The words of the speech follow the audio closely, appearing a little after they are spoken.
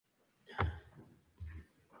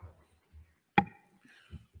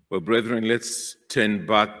Well, brethren, let's turn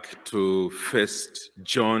back to 1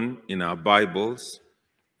 John in our Bibles,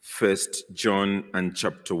 1 John and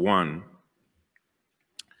chapter 1.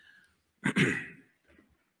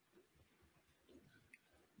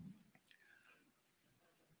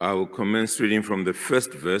 I will commence reading from the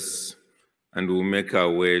first verse, and we'll make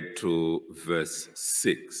our way to verse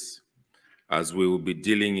 6, as we will be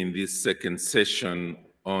dealing in this second session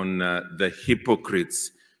on the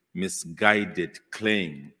hypocrite's misguided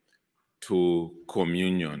claim to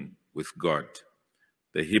communion with God.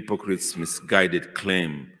 The hypocrite's misguided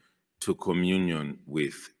claim to communion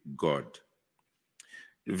with God.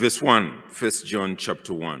 Verse 1, 1 John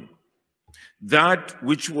chapter 1. That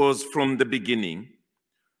which was from the beginning,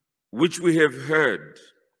 which we have heard,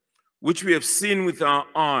 which we have seen with our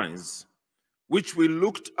eyes, which we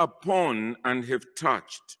looked upon and have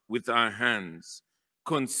touched with our hands,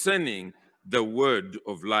 concerning the word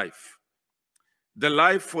of life. The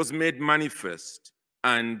life was made manifest,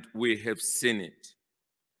 and we have seen it,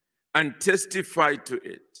 and testified to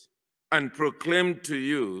it, and proclaimed to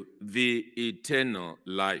you the eternal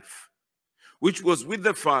life, which was with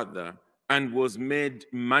the Father and was made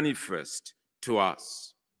manifest to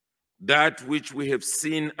us. That which we have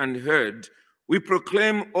seen and heard, we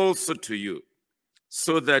proclaim also to you,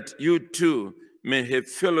 so that you too may have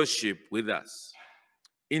fellowship with us.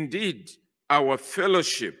 Indeed, our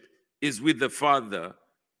fellowship is with the Father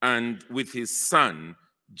and with his Son,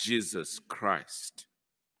 Jesus Christ.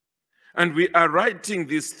 And we are writing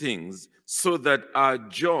these things so that our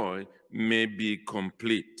joy may be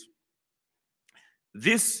complete.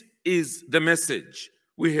 This is the message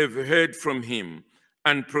we have heard from him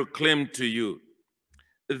and proclaimed to you,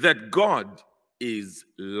 that God is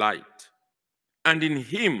light, and in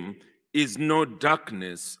him is no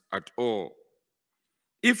darkness at all.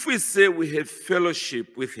 If we say we have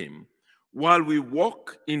fellowship with him while we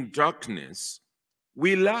walk in darkness,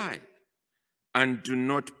 we lie and do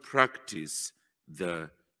not practice the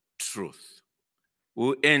truth.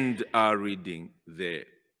 We'll end our reading there.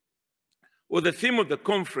 Well, the theme of the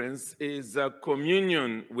conference is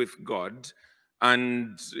communion with God,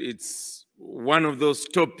 and it's one of those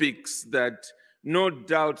topics that no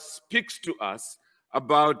doubt speaks to us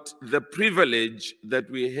about the privilege that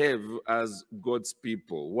we have as God's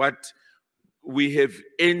people, what we have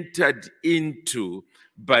entered into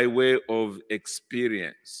by way of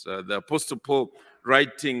experience. The Apostle Paul,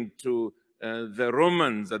 writing to the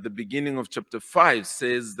Romans at the beginning of chapter 5,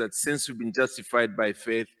 says that since we've been justified by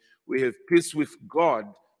faith, we have peace with God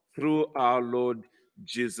through our Lord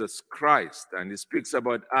Jesus Christ. And he speaks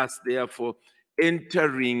about us, therefore,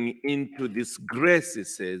 entering into this grace, he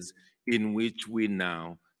says, in which we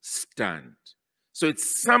now stand. So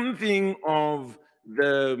it's something of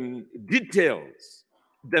the details,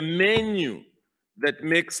 the menu that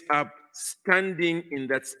makes up standing in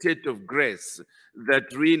that state of grace that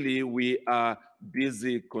really we are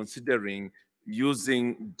busy considering,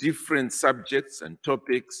 using different subjects and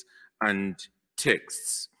topics and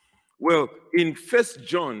texts. Well, in 1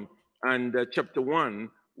 John and chapter 1,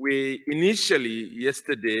 we initially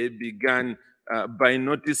yesterday began by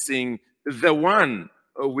noticing the one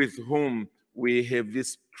with whom we have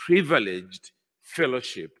this privileged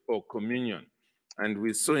fellowship or communion. And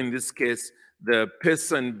we saw in this case the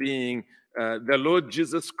person being the Lord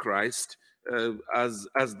Jesus Christ as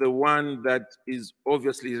the one that is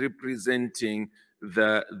obviously representing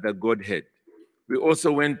the Godhead. We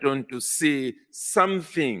also went on to see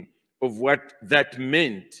something of what that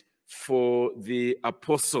meant for the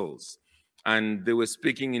apostles. And they were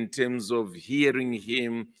speaking in terms of hearing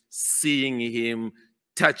him, seeing him,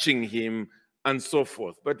 touching him, and so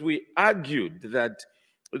forth. But we argued that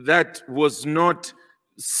that was not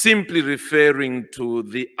simply referring to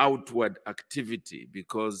the outward activity,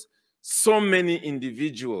 because so many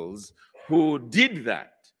individuals who did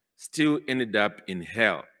that still ended up in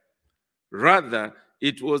hell. Rather,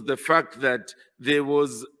 it was the fact that there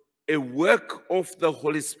was a work of the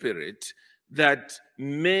Holy Spirit that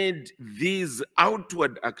made these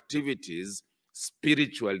outward activities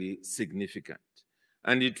spiritually significant.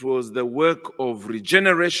 And it was the work of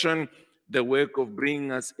regeneration, the work of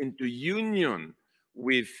bringing us into union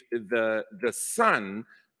with the Son,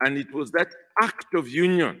 and it was that act of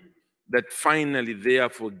union that finally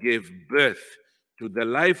therefore gave birth to the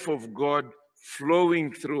life of God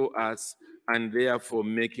flowing through us and therefore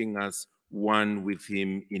making us one with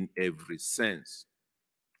him in every sense.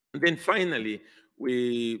 And then finally,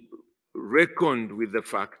 we reckoned with the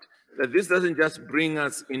fact that this doesn't just bring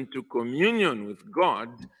us into communion with God,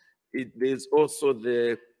 there's also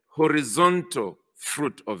the horizontal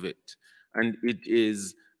fruit of it. And it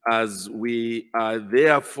is as we are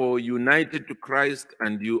therefore united to Christ,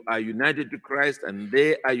 and you are united to Christ, and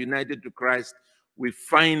they are united to Christ, we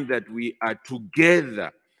find that we are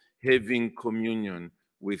together having communion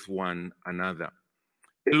with one another.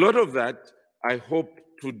 A lot of that I hope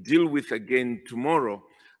to deal with again tomorrow,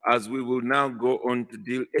 as we will now go on to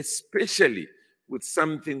deal especially with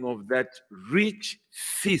something of that rich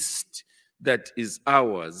feast that is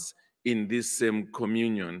ours in this same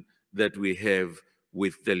communion that we have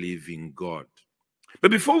with the living God.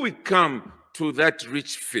 But before we come to that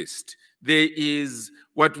rich feast, there is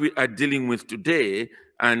what we are dealing with today,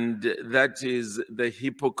 and that is the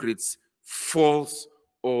hypocrite's false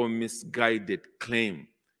or misguided claim.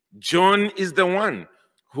 John is the one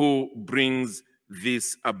who brings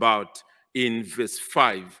this about in verse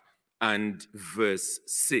 5 and verse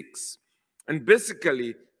 6. And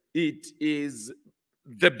basically, it is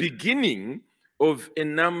the beginning of a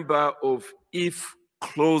number of if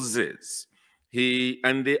clauses.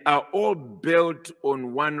 And they are all built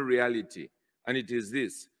on one reality, and it is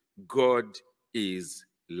this: God is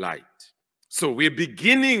light. So we're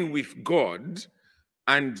beginning with God,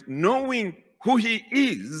 and knowing who he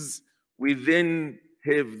is, we then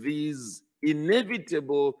have these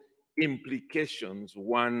inevitable implications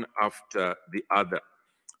one after the other.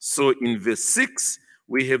 So in verse 6,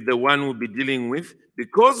 we have the one we'll be dealing with.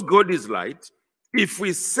 Because God is light, if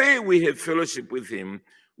we say we have fellowship with him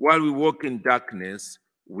while we walk in darkness,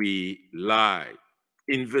 we lie.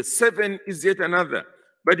 In verse 7 is yet another.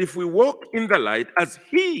 But if we walk in the light as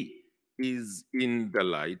he is in the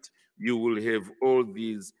light, you will have all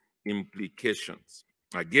these implications.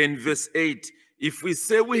 Again, verse 8, if we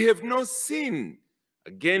say we have no sin,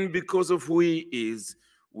 again, because of who he is,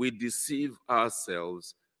 we deceive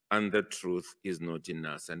ourselves and the truth is not in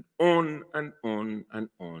us. And on and on and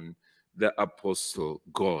on the apostle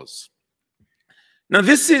goes. Now,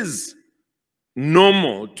 this is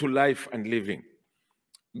normal to life and living.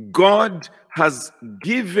 God has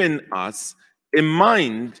given us a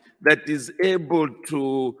mind that is able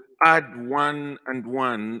to add 1 and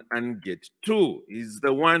 1 and get 2. He's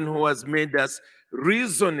the one who has made us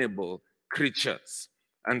reasonable creatures.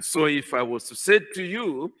 And so if I was to say to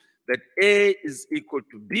you that A is equal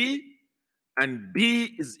to B and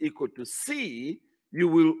B is equal to C, you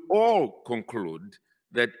will all conclude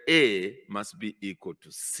that A must be equal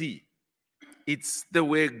to C. It's the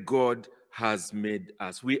way God has made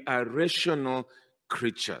us. We are rational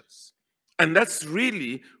creatures. And that's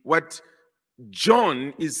really what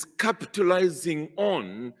John is capitalizing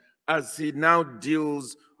on as he now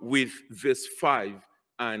deals with verse 5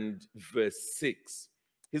 and verse 6.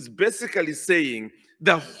 He's basically saying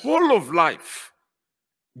the whole of life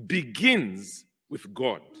begins with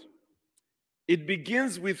God. It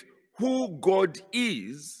begins with who God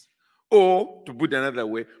is, or to put another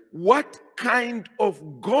way, what kind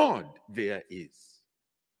of God there is.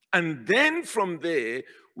 And then from there,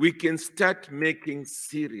 we can start making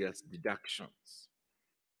serious deductions.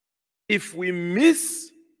 If we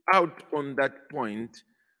miss out on that point,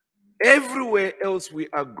 everywhere else we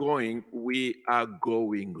are going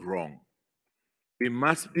wrong. We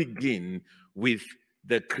must begin with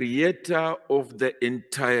the creator of the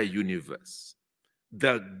entire universe,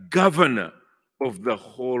 the governor of the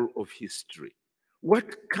whole of history.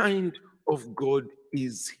 What kind of God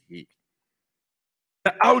is he?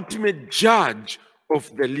 The ultimate judge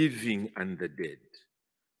of the living and the dead.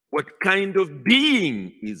 What kind of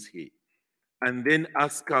being is he? And then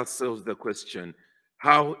ask ourselves the question,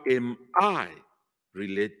 how am I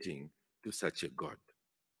relating to such a God?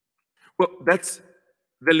 Well, that's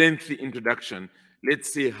the lengthy introduction.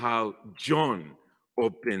 Let's see how John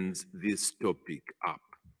opens this topic up.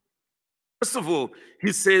 First of all,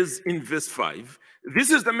 he says in verse 5, this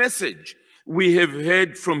is the message we have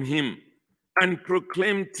heard from him and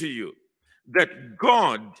proclaimed to you, that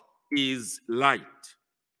God is light,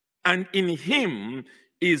 and in him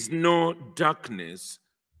is no darkness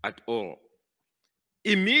at all.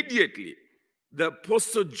 Immediately, the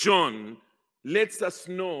Apostle John lets us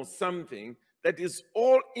know something that is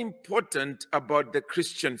all important about the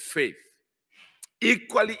Christian faith,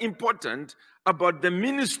 equally important about the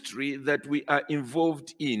ministry that we are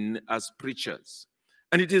involved in as preachers.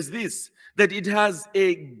 And it is this, that it has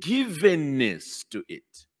a givenness to it,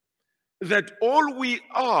 that all we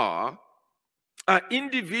are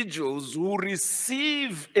individuals who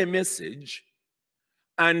receive a message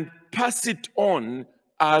and pass it on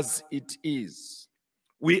as it is.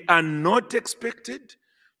 We are not expected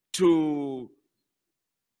to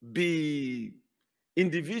be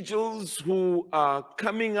individuals who are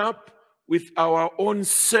coming up with our own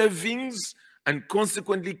servings and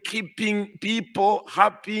consequently keeping people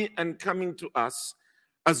happy and coming to us.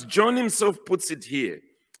 As John himself puts it here,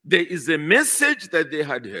 there is a message that they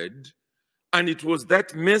had heard, and it was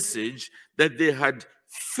that message that they had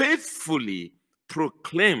faithfully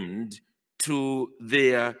proclaimed to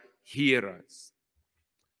their hearers.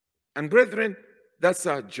 And brethren, that's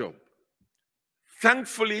our job.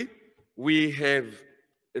 Thankfully, we have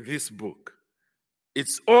this book.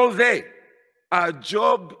 It's all there. Our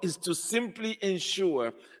job is to simply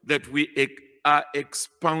ensure that we are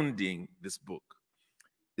expounding this book.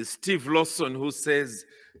 It's Steve Lawson who says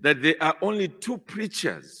that there are only two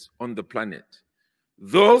preachers on the planet: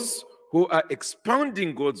 those who are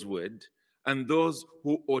expounding God's word and those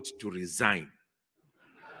who ought to resign.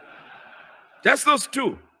 Just those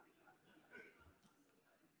two.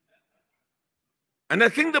 And I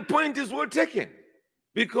think the point is well taken,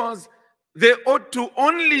 because there ought to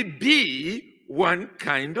only be one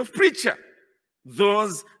kind of preacher: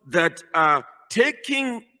 those that are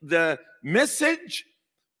taking the message,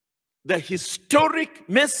 the historic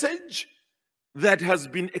message that has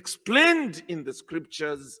been explained in the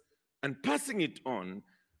scriptures, and passing it on,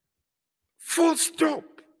 full stop.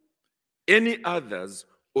 Any others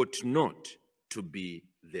ought not to be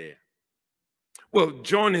there. Well,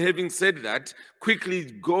 John, having said that, quickly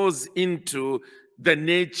goes into the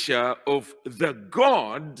nature of the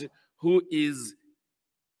God who is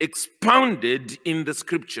expounded in the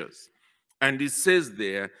scriptures. And he says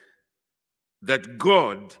there that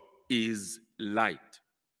God is light,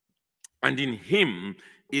 and in him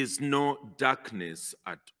is no darkness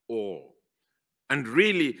at all. And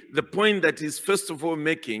really, the point that he's first of all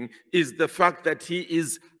making is the fact that he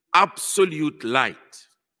is absolute light.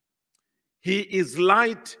 He is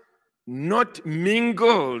light, not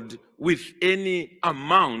mingled with any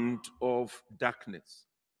amount of darkness.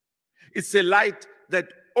 It's a light that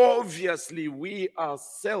obviously we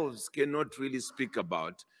ourselves cannot really speak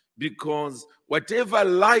about, because whatever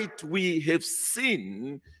light we have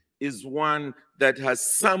seen is one that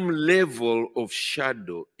has some level of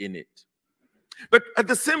shadow in it. But at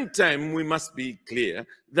the same time, we must be clear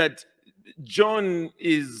that John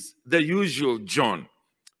is the usual John,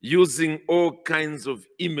 using all kinds of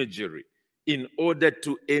imagery in order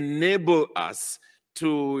to enable us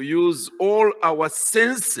to use all our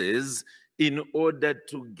senses in order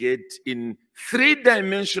to get in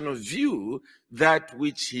three-dimensional view that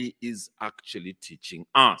which he is actually teaching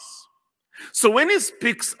us. So when he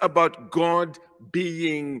speaks about God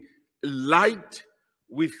being light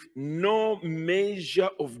with no measure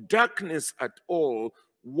of darkness at all,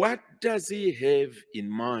 what does he have in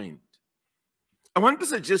mind? I want to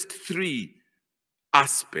suggest three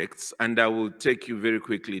aspects, and I will take you very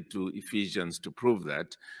quickly to Ephesians to prove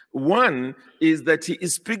that. One is that he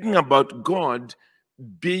is speaking about God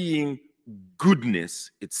being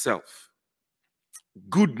goodness itself.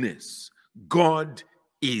 Goodness. God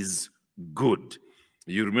is good.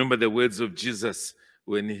 You remember the words of Jesus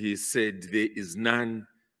when he said, "There is none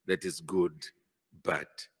that is good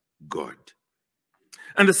but God."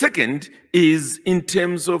 And the second is in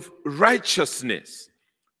terms of righteousness,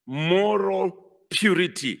 moral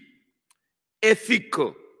purity,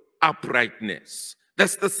 ethical uprightness.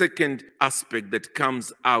 That's the second aspect that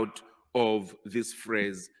comes out of this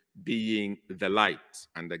phrase, being the light.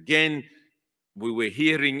 And again, we were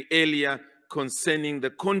hearing earlier concerning the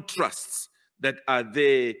contrasts that are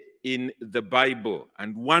there in the Bible.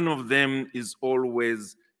 And one of them is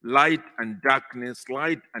always light and darkness,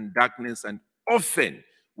 and often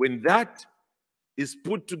when that is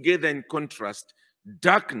put together in contrast,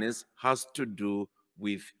 darkness has to do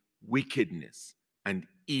with wickedness and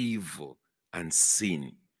evil and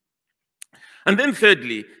sin. And then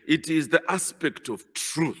thirdly, it is the aspect of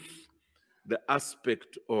truth. The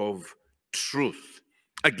aspect of truth.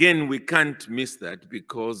 Again, we can't miss that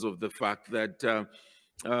because of the fact that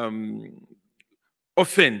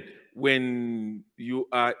often when you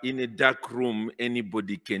are in a dark room,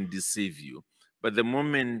 anybody can deceive you. But the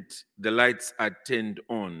moment the lights are turned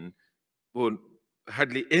on, well,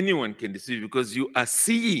 hardly anyone can deceive you because you are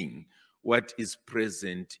seeing what is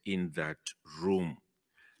present in that room.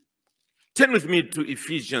 Turn with me to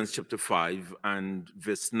Ephesians chapter 5 and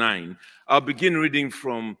verse 9. I'll begin reading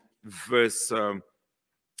from verse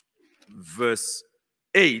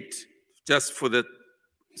 8, just for the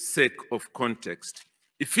sake of context.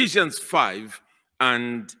 Ephesians 5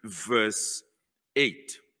 and verse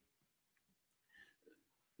 8.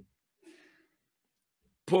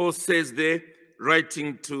 Paul says there,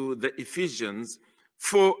 writing to the Ephesians,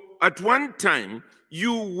 "For at one time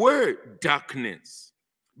you were darkness,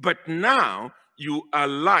 but now you are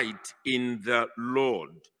light in the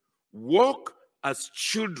Lord. walk as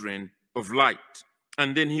children of light.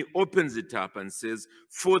 And then he opens it up and says,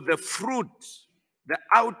 for the fruit, the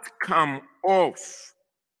outcome of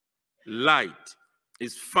light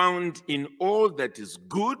is found in all that is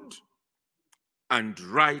good and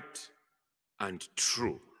right and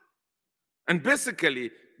true. And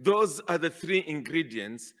basically, those are the three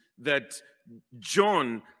ingredients that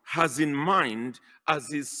John has in mind as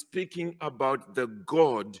he's speaking about the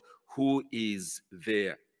God who is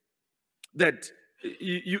there. That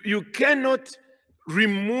you cannot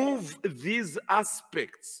remove these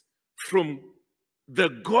aspects from the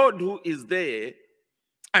God who is there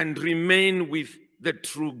and remain with the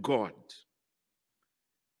true God.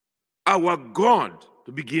 Our God,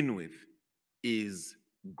 to begin with, is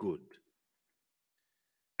good.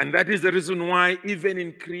 And that is the reason why, even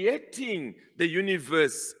in creating the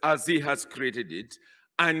universe as he has created it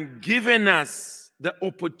and given us the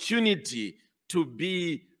opportunity to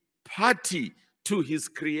be party to his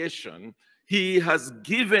creation, he has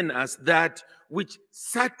given us that which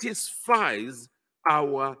satisfies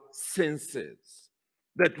our senses,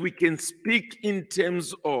 that we can speak in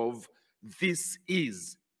terms of this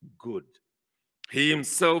is good. He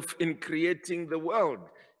himself, in creating the world,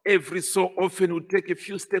 every so often would take a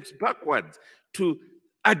few steps backwards to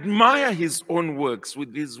admire his own works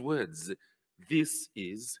with these words, this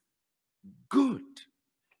is good.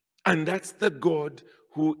 And that's the God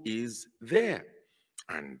who is there.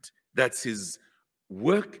 And that's his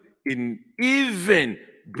work in even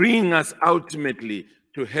bringing us ultimately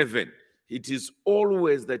to heaven. It is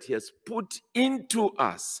always that he has put into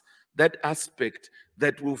us that aspect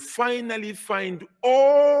that will finally find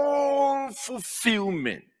all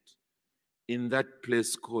fulfillment in that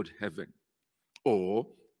place called heaven, or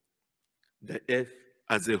the earth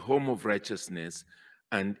as a home of righteousness,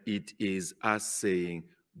 and it is us saying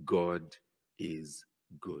God is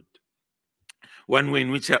good. One way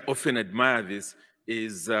in which I often admire this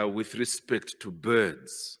is with respect to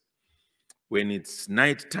birds. When it's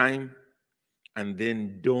nighttime and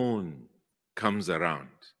then dawn comes around,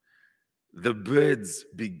 the birds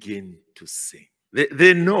begin to sing.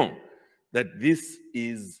 They know that this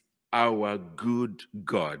is our good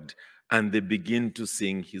God, and they begin to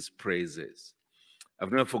sing his praises.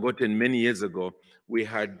 I've never forgotten, many years ago, we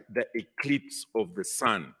had the eclipse of the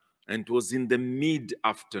sun, and it was in the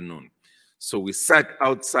mid-afternoon. So we sat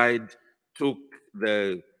outside, took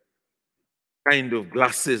the kind of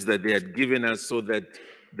glasses that they had given us so that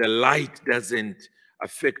the light doesn't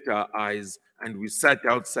affect our eyes, and we sat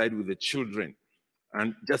outside with the children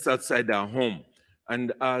and just outside our home.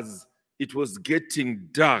 And as it was getting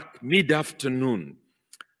dark, mid-afternoon,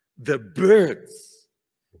 the birds,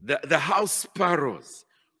 the house sparrows,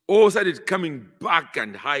 all started coming back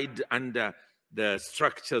and hide under the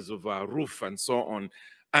structures of our roof and so on.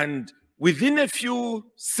 And within a few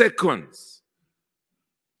seconds,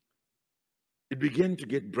 it began to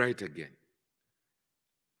get bright again.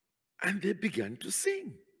 And they began to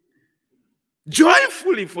sing.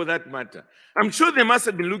 Joyfully, for that matter. I'm sure they must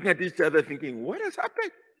have been looking at each other thinking, what has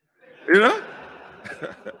happened? You know?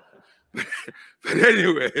 But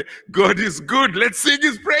anyway, God is good. Let's sing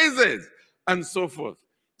his praises. And so forth.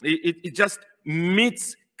 It just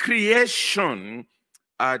meets creation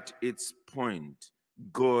at its point.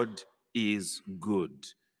 God is good.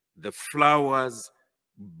 The flowers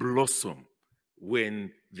blossom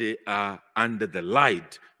when they are under the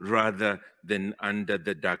light rather than under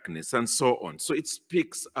the darkness, and so on. So it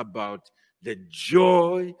speaks about the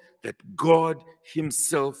joy that God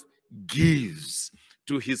himself gives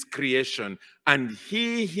to his creation, and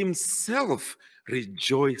he himself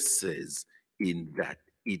rejoices in that.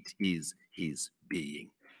 It is his being.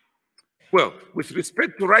 Well, with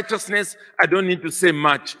respect to righteousness, I don't need to say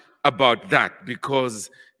much about that, because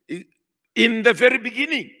in the very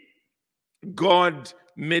beginning, God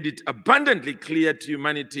made it abundantly clear to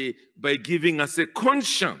humanity by giving us a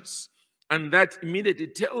conscience. And that immediately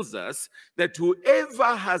tells us that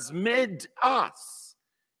whoever has made us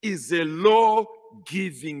is a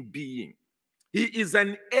law-giving being. He is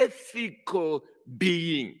an ethical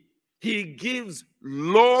being. He gives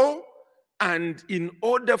law, and in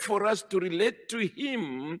order for us to relate to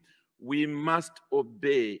him, we must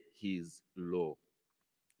obey his law.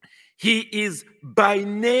 He is by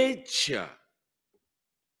nature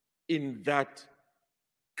in that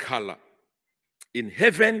color. In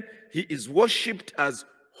heaven, he is worshipped as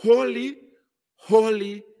holy,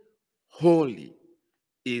 holy, holy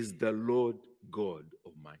is the Lord God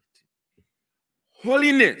Almighty.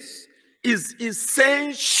 Holiness is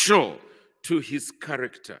essential to his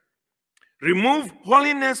character. Remove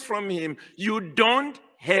holiness from him, you don't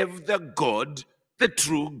have the God the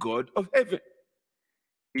true God of heaven.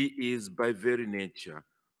 He is by very nature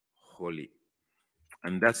holy.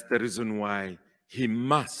 And that's the reason why he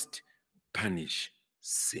must punish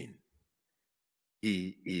sin.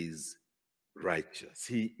 He is righteous.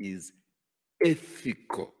 He is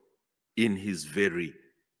ethical in his very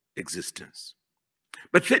existence.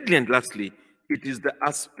 But thirdly and lastly, it is the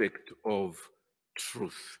aspect of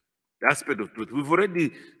truth. The aspect of truth. We've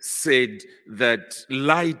already said that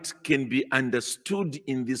light can be understood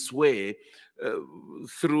in this way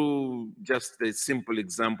through just a simple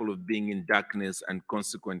example of being in darkness and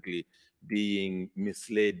consequently being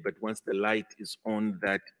misled. But once the light is on,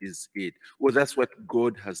 that is it. Well, that's what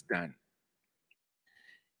God has done.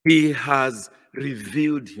 He has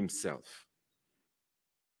revealed himself.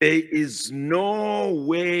 There is no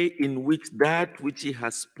way in which that which he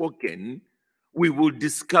has spoken, we will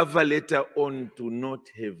discover later on to not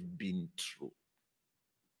have been true.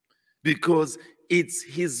 Because it's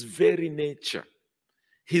his very nature,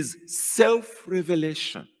 his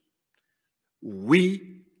self-revelation.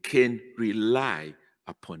 We can rely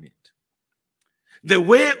upon it. The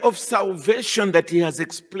way of salvation that he has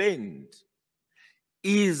explained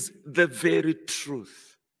is the very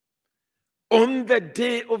truth. On the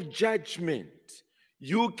day of judgment,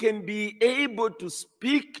 you can be able to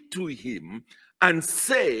speak to him and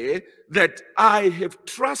say that I have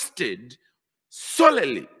trusted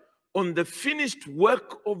solely on the finished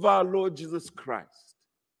work of our Lord Jesus Christ.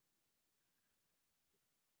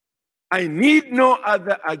 I need no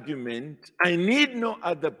other argument. I need no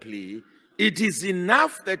other plea. It is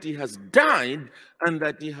enough that he has died and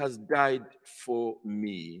that he has died for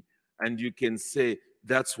me. And you can say,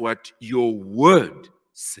 that's what your word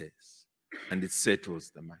says. And it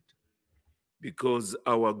settles the matter. Because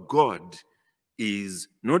our God is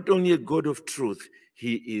not only a God of truth,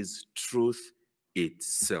 he is truth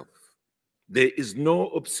itself. There is no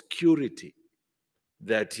obscurity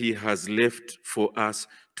that he has left for us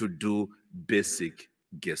to do basic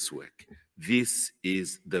guesswork. This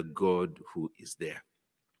is the God who is there.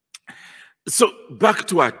 So back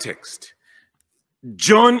to our text.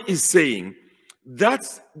 John is saying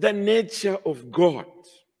that's the nature of God.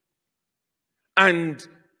 And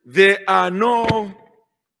there are no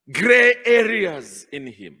gray areas in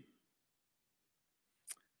him.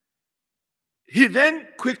 He then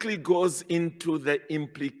quickly goes into the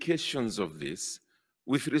implications of this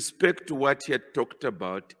with respect to what he had talked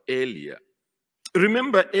about earlier.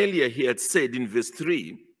 Remember earlier he had said in verse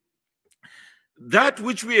 3, that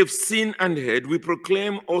which we have seen and heard, we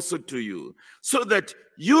proclaim also to you, so that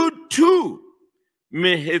you too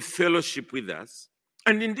may have fellowship with us.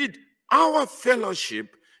 And indeed, our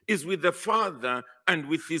fellowship is with the Father and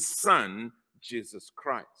with his Son, Jesus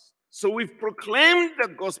Christ. So we've proclaimed the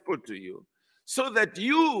gospel to you so that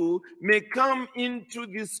you may come into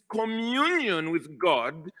this communion with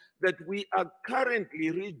God that we are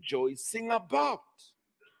currently rejoicing about.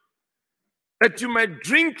 That you might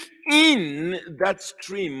drink in that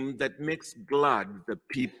stream that makes glad the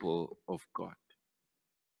people of God.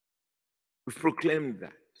 We've proclaimed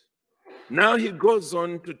that. Now he goes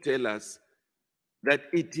on to tell us that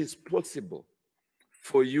it is possible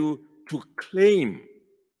for you to claim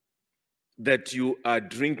that you are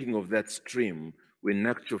drinking of that stream when in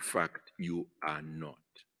actual fact you are not.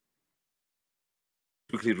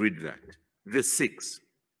 Quickly read that. Verse 6.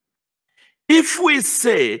 If we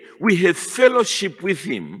say we have fellowship with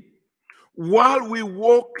him while we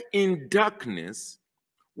walk in darkness,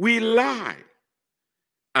 we lie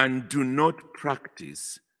and do not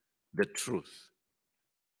practice the truth.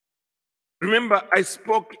 Remember, I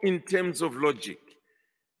spoke in terms of logic.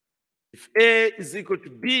 If A is equal to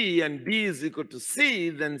B and B is equal to C,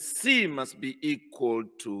 then C must be equal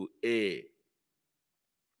to A.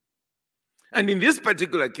 And in this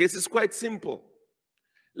particular case, it's quite simple.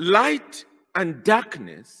 Light and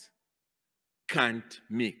darkness can't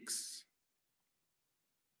mix.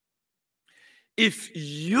 If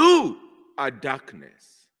you are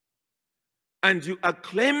darkness and you are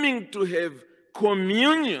claiming to have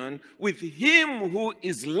communion with him who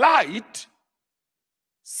is light,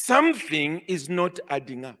 something is not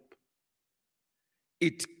adding up.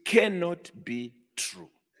 It cannot be true.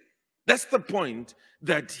 That's the point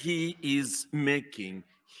that he is making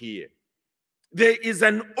here. There is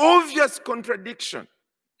an obvious contradiction,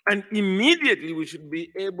 and immediately we should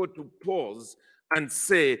be able to pause and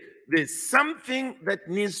say there's something that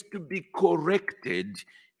needs to be corrected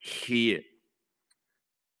here.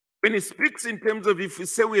 When he speaks in terms of if we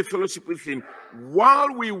say we have fellowship with him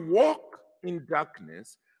while we walk in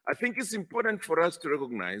darkness, I think it's important for us to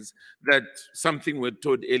recognize that something we were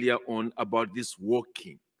told earlier on about this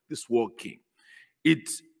walking. It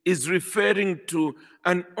is referring to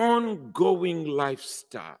an ongoing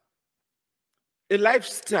lifestyle, a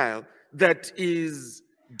lifestyle that is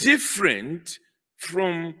different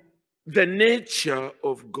from the nature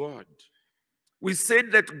of God. We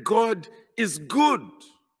said that God is good.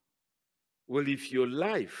 Well, if your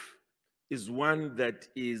life is one that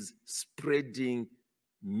is spreading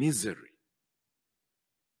misery,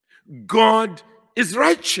 God is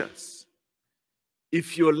righteous.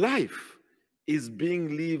 If your life is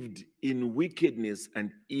being lived in wickedness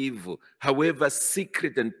and evil, however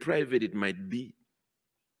secret and private it might be,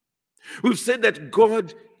 we've said that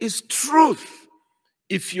God is truth.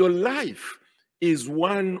 If your life is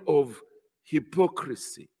one of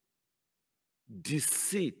hypocrisy,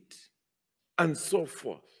 deceit, and so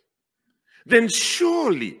forth, then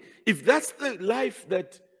surely, if that's the life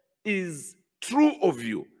that is true of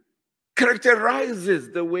you, characterizes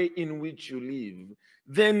the way in which you live,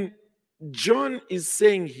 then John is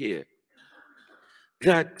saying here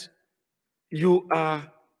that you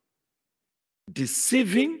are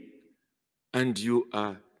deceiving and you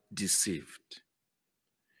are deceived.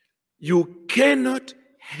 You cannot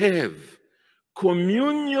have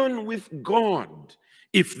communion with God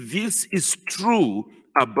if this is true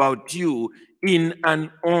about you in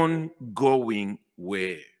an ongoing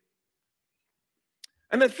way.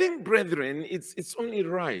 And I think, brethren, it's only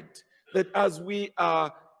right that as we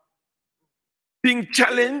are being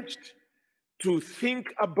challenged to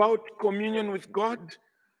think about communion with God,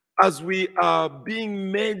 as we are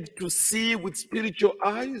being made to see with spiritual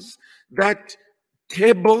eyes that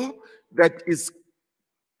table that is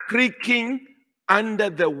creaking under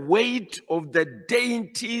the weight of the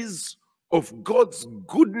dainties of God's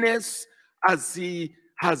goodness, as He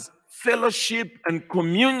has fellowship and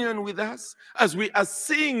communion with us, as we are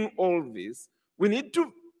seeing all this, we need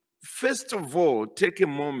to first of all take a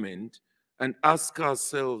moment and ask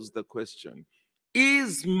ourselves the question,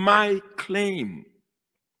 is my claim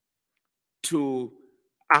to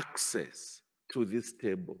access to this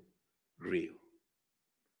table real?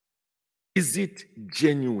 Is it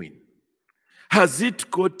genuine? Has it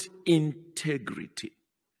got integrity?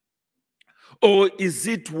 Or is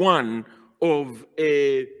it one of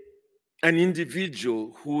an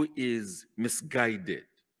individual who is misguided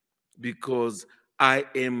because I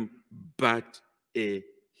am but a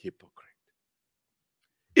hypocrite?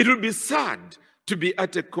 It would be sad to be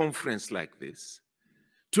at a conference like this,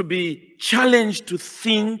 to be challenged to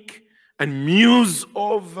think and muse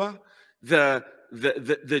over the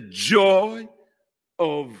joy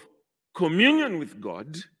of communion with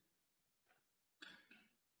God,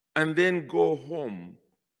 and then go home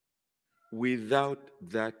without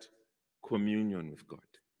that communion with God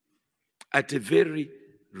at a very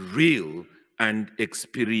real and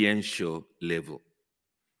experiential level.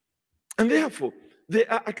 And therefore,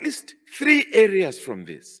 there are at least 3 areas from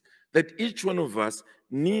this that each one of us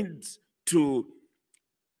needs to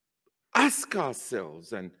ask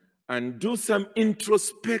ourselves and do some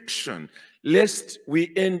introspection, lest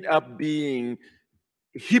we end up being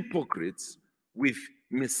hypocrites with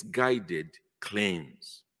misguided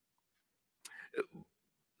claims.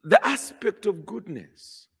 The aspect of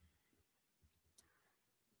goodness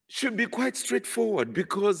should be quite straightforward,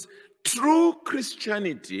 because true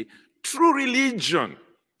Christianity, true religion,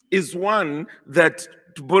 is one that,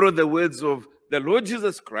 to borrow the words of the Lord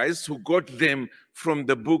Jesus Christ, who got them from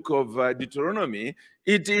the book of Deuteronomy,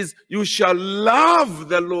 it is, you shall love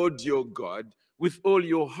the Lord your God with all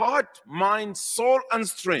your heart, mind, soul, and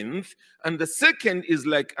strength. And the second is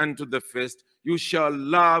like unto the first, you shall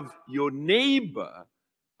love your neighbor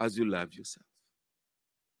as you love yourself.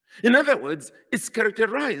 In other words, it's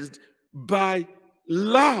characterized by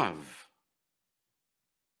love,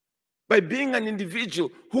 by being an individual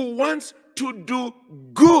who wants to do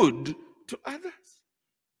good to others,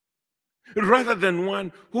 rather than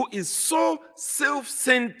one who is so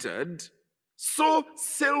self-centered, so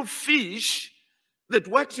selfish, that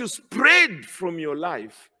what you spread from your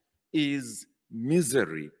life is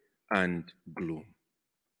misery and gloom.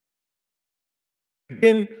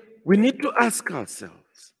 Again, we need to ask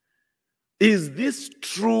ourselves, is this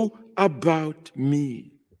true about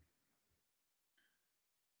me?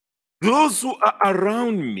 Those who are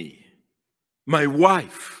around me, my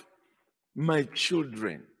wife, my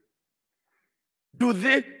children, do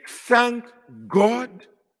they thank God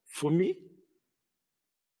for me?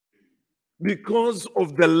 Because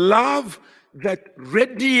of the love that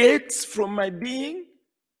radiates from my being?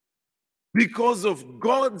 Because of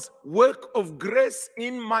God's work of grace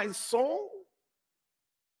in my soul?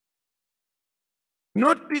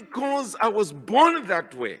 Not because I was born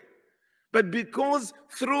that way, but because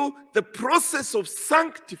through the process of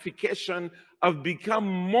sanctification, I've become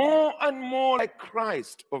more and more like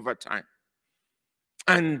Christ over time.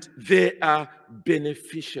 And they are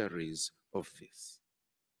beneficiaries of this.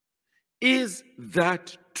 Is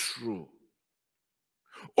that true?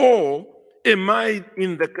 Or am I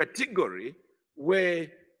in the category where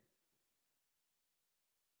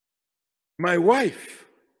my wife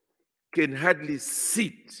can hardly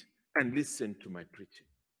sit and listen to my preaching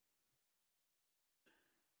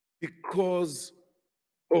because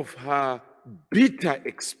of her bitter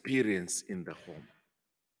experience in the home?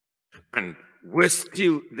 And worse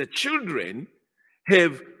still, the children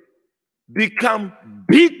have become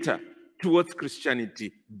bitter towards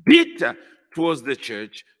Christianity, bitter towards the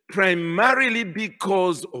church, primarily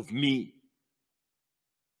because of me.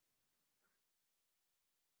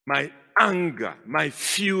 My anger, my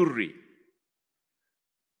fury,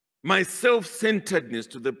 my self-centeredness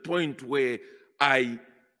to the point where I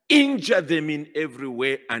injure them in every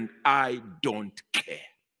way and I don't care.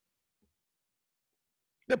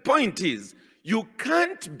 The point is, you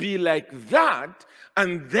can't be like that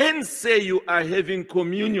and then say you are having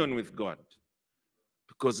communion with God,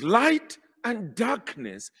 because light and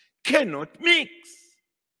darkness cannot mix.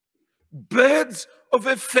 Birds of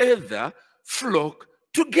a feather flock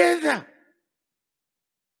together.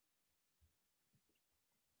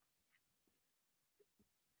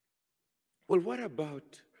 Well, what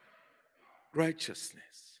about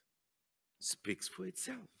righteousness? Speaks for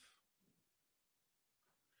itself.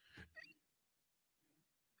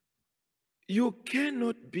 You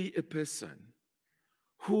cannot be a person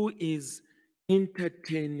who is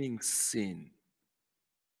entertaining sin.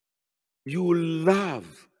 You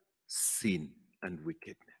love sin and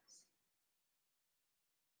wickedness.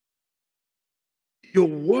 Your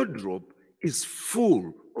wardrobe is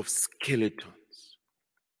full of skeletons,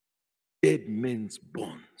 dead men's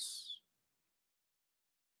bones.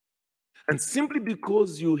 And simply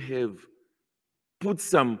because you have put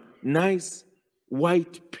some nice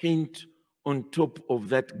white paint on top of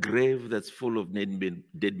that grave that's full of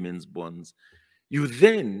dead men's bones, you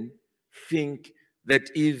then think that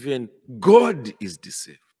even God is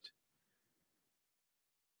deceived.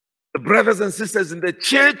 The brothers and sisters in the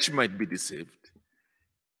church might be deceived.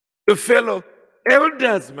 The fellow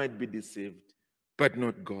elders might be deceived, but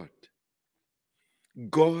not God.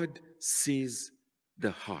 God sees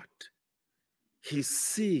the heart. He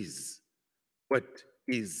sees what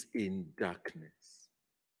is in darkness.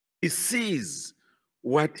 He sees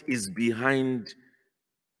what is behind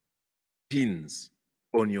pins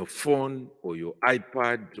on your phone or your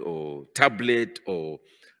iPad or tablet or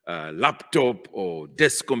laptop or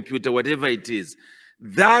desk computer, whatever it is.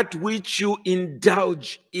 That which you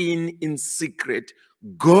indulge in secret,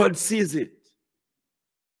 God sees it.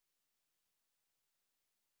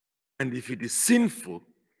 And if it is sinful,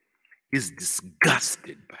 He's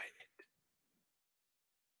disgusted by it.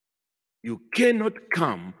 You cannot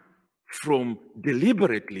come from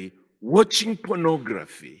deliberately watching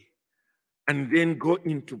pornography and then go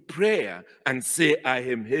into prayer and say, I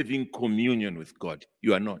am having communion with God.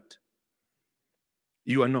 You are not.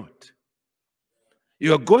 You are not.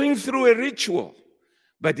 You are going through a ritual,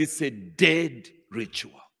 but it's a dead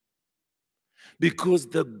ritual. Because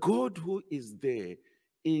the God who is there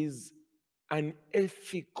is an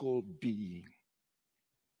ethical being.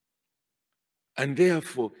 And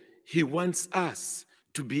therefore, He wants us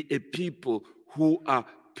to be a people who are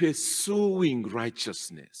pursuing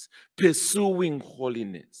righteousness, pursuing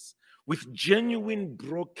holiness, with genuine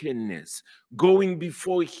brokenness, going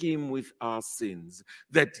before Him with our sins,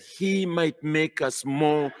 that He might make us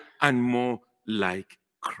more and more like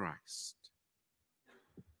Christ.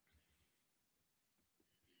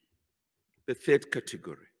 The third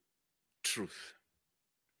category, truth.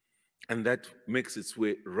 And that makes its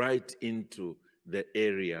way right into the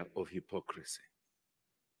area of hypocrisy.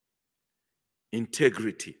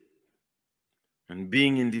 Integrity and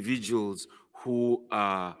being individuals who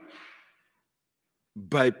are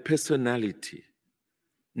by personality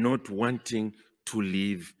not wanting to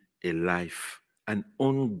live a life, an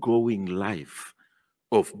ongoing life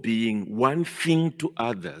of being one thing to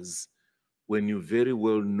others when you very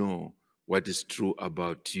well know what is true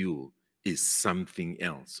about you is something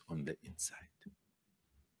else on the inside.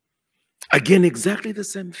 Again, exactly the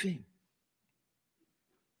same thing.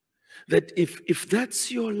 That if that's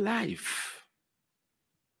your life,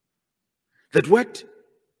 that what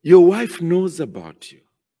your wife knows about you,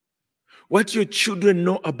 what your children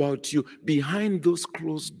know about you behind those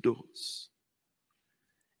closed doors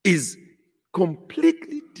is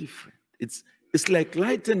completely different. It's like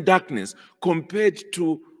light and darkness compared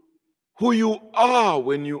to who you are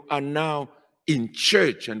when you are now in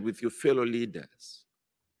church and with your fellow leaders.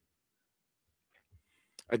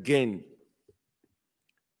 Again,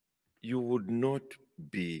 you would not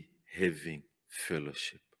be having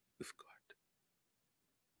fellowship with God.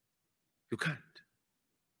 You can't.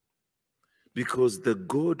 Because the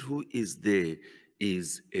God who is there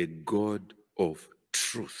is a God of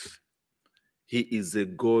truth. He is a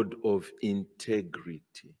God of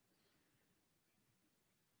integrity.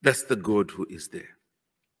 That's the God who is there.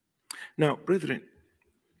 Now, brethren,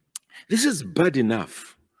 this is bad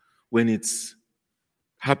enough when it's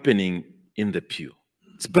happening in the pew.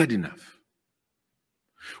 It's bad enough.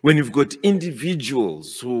 When you've got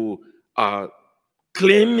individuals who are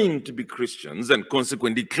claiming to be Christians and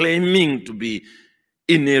consequently claiming to be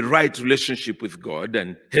in a right relationship with God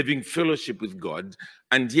and having fellowship with God,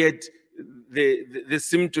 and yet they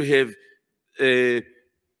seem to have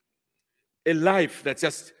a life that's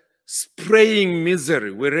just spraying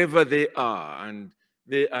misery wherever they are. And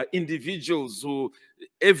they are individuals who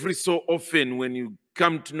every so often when you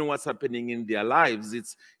come to know what's happening in their lives,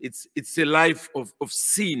 it's a life of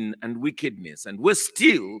sin and wickedness. And we're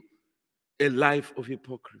still a life of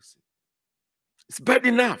hypocrisy. It's bad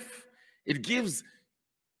enough. It gives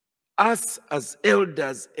us as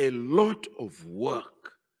elders a lot of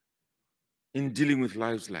work in dealing with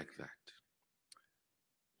lives like that.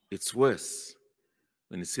 It's worse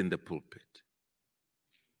when it's in the pulpit.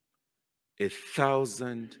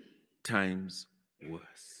 1,000 times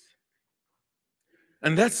worse.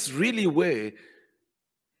 And that's really where,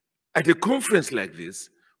 at a conference like this,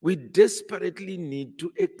 we desperately need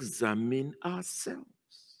to examine ourselves.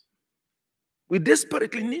 We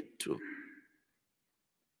desperately need to.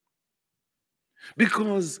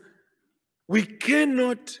 Because we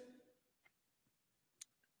cannot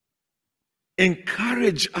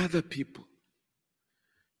encourage other people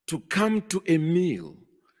to come to a meal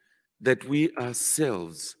that we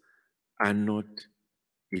ourselves are not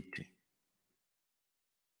eating.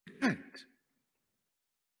 We can't.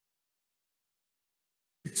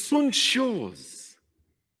 It soon shows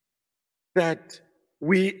that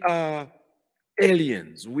we are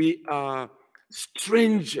aliens, we are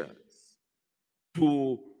strangers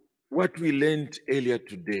to what we learned earlier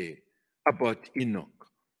today about Enoch,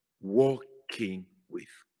 walking with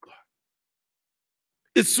God.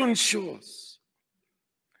 It soon shows.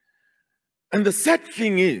 And the sad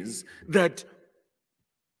thing is that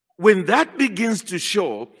when that begins to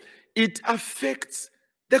show, it affects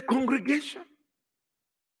the congregation.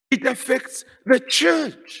 It affects the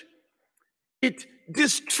church. It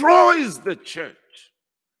destroys the church.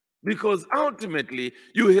 Because ultimately,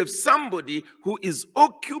 you have somebody who is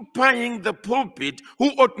occupying the pulpit who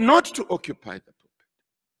ought not to occupy the pulpit.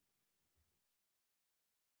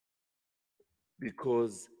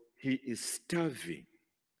 Because he is starving,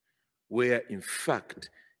 where in fact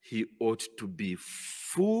he ought to be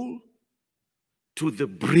full to the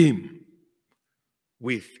brim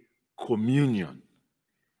with communion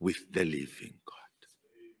with the living God.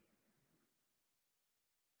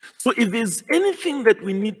 So if there's anything that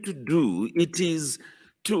we need to do, it is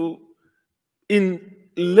to, in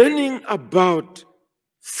learning about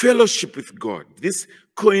fellowship with God, this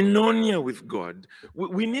koinonia with God,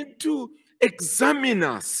 we need to examine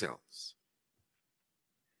ourselves.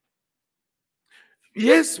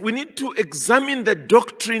 Yes, we need to examine the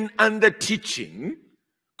doctrine and the teaching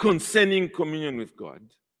concerning communion with God.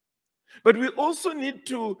 But we also need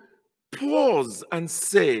to pause and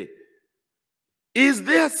say, is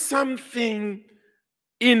there something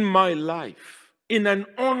in my life, in an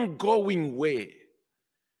ongoing way,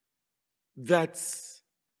 that's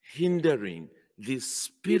hindering this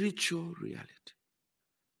spiritual reality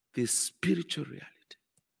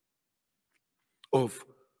of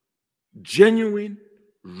genuine,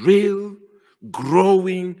 real,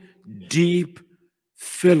 growing, deep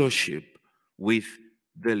fellowship with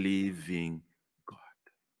the living God?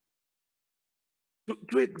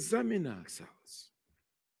 To examine ourselves.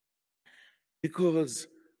 Because,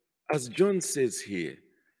 as John says here,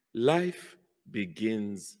 life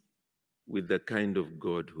begins with the kind of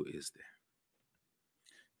God who is there.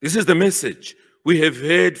 This is the message we have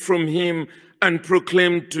heard from him and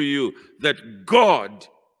proclaimed to you, that God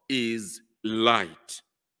is light,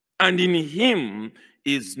 and in him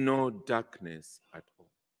is no darkness at all.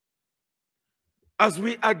 As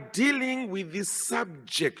we are dealing with this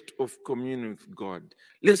subject of communion with God,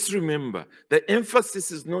 let's remember the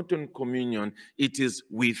emphasis is not on communion, it is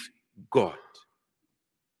with God.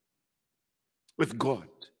 With God.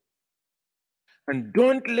 And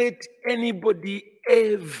don't let anybody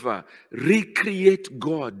ever recreate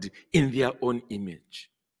God in their own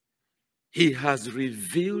image. He has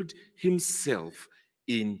revealed himself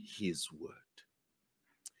in his word.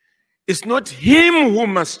 It's not him who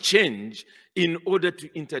must change in order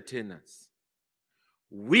to entertain us.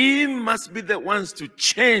 We must be the ones to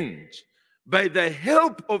change by the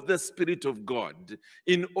help of the Spirit of God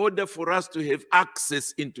in order for us to have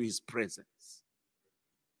access into his presence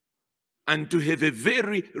and to have a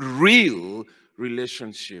very real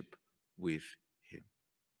relationship with him.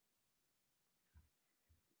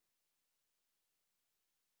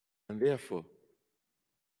 And therefore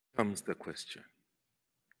comes the question,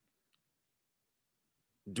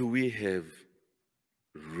 do we have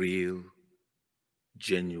real,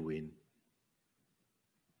 genuine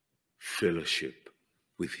fellowship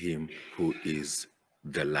with him who is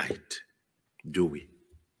the light? Do we?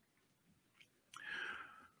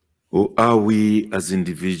 Or are we as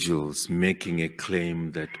individuals making a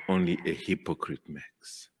claim that only a hypocrite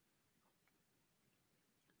makes?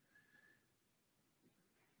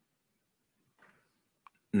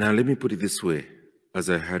 Now let me put it this way as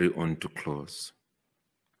I hurry on to close.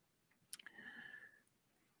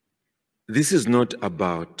 This is not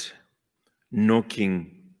about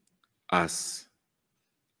knocking us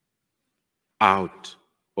out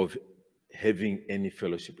of having any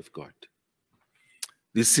fellowship with God.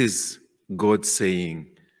 This is God saying,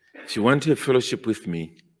 if you want to have fellowship with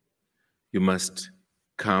me, you must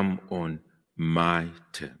come on my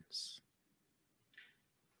terms.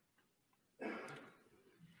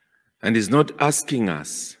 And he's not asking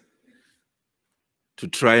us to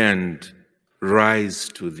try and rise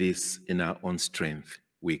to this in our own strength.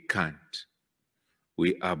 We can't.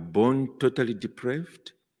 We are born totally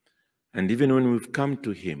depraved. And even when we've come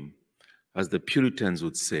to him, as the Puritans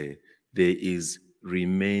would say, there is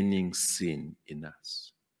remaining sin in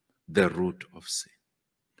us, the root of sin.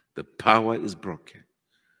 The power is broken,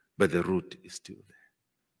 but the root is still there.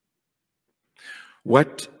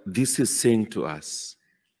 What this is saying to us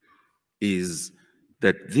is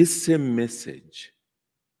that this same message,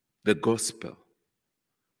 the gospel,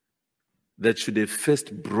 that should have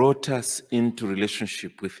first brought us into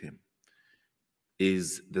relationship with him,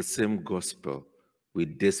 is the same gospel we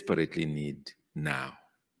desperately need now.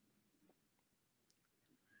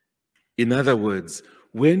 In other words,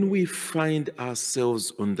 when we find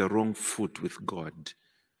ourselves on the wrong foot with God,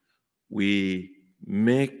 we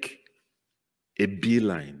make a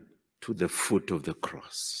beeline to the foot of the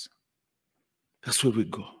cross. That's where we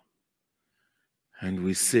go. And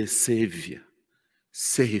we say, Savior,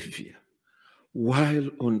 Savior, while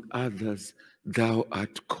on others thou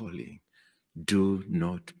art calling, do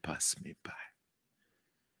not pass me by.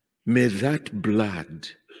 May that blood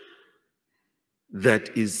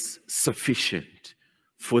that is sufficient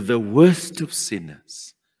for the worst of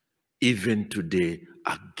sinners, even today,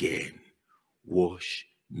 again, wash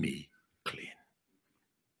me clean.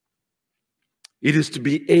 It is to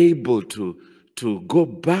be able to go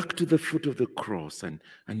back to the foot of the cross and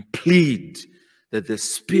plead that the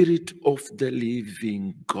Spirit of the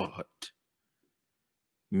living God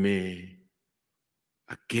may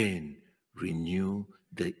again renew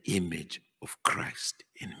the image of Christ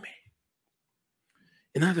in me.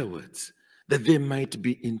 In other words, that there might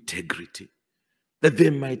be integrity, that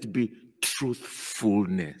there might be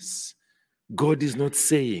truthfulness. God is not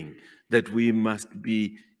saying that we must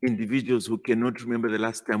be individuals who cannot remember the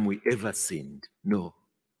last time we ever sinned. No.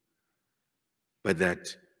 But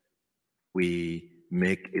that we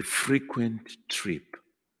make a frequent trip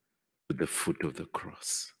to the foot of the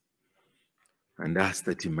cross and ask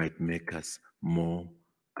that he might make us more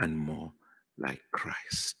and more like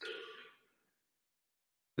Christ.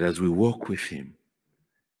 That as we walk with him,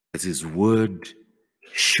 as his word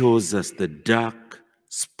shows us the dark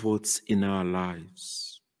spots in our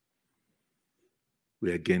lives,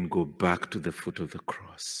 we again go back to the foot of the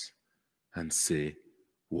cross and say,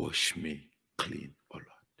 wash me clean, O Lord.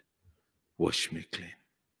 Wash me clean.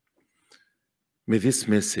 May this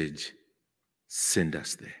message send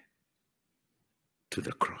us there, to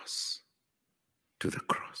the cross, to the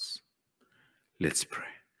cross. Let's pray.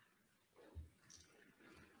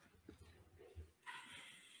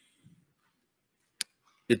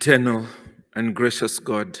 Eternal and gracious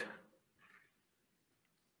God,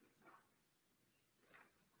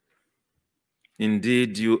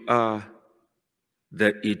 indeed you are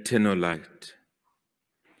the eternal light.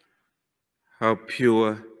 How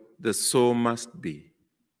pure the soul must be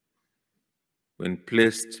when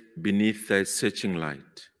placed beneath thy searching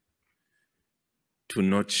light, to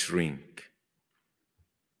not shrink,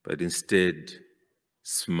 but instead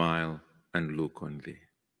smile and look on thee.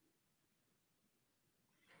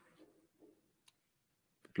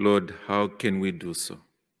 Lord, how can we do so?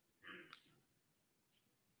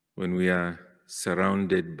 when we are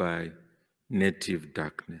surrounded by native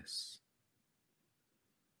darkness,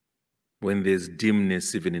 when there's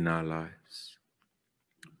dimness even in our lives.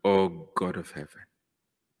 Oh God of heaven,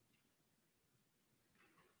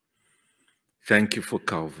 thank you for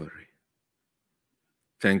Calvary.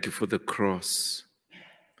 Thank you for the cross.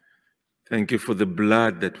 Thank you for the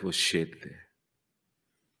blood that was shed there.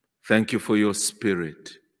 Thank you for your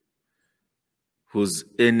Spirit, whose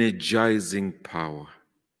energizing power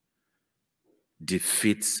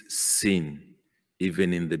defeats sin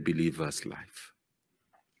even in the believer's life,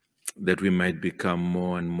 that we might become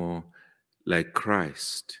more and more like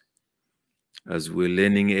Christ, as we're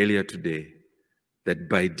learning earlier today, that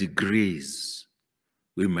by degrees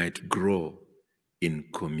we might grow in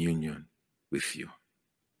communion with you.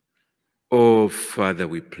 Oh, Father,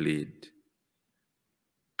 we plead,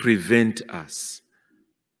 prevent us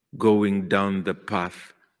going down the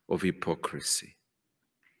path of hypocrisy,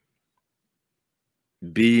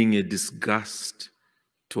 being a disgust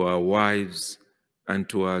to our wives and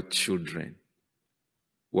to our children,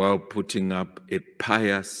 while putting up a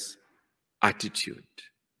pious attitude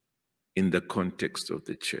in the context of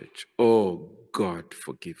the church. Oh God,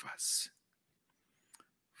 forgive us.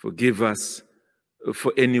 Forgive us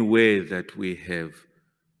for any way that we have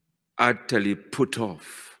utterly put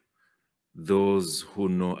off those who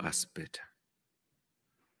know us better.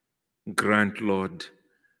 Grant, Lord,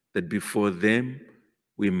 that before them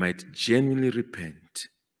we might genuinely repent,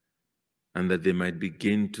 and that they might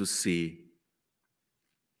begin to see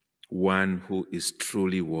one who is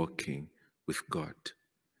truly walking with God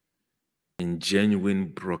in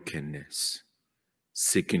genuine brokenness,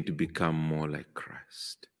 seeking to become more like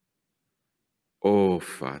Christ. Oh,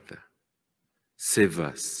 Father, save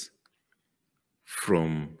us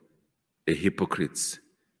from a hypocrite's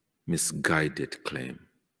misguided claim.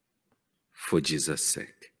 For Jesus'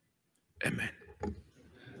 sake, amen.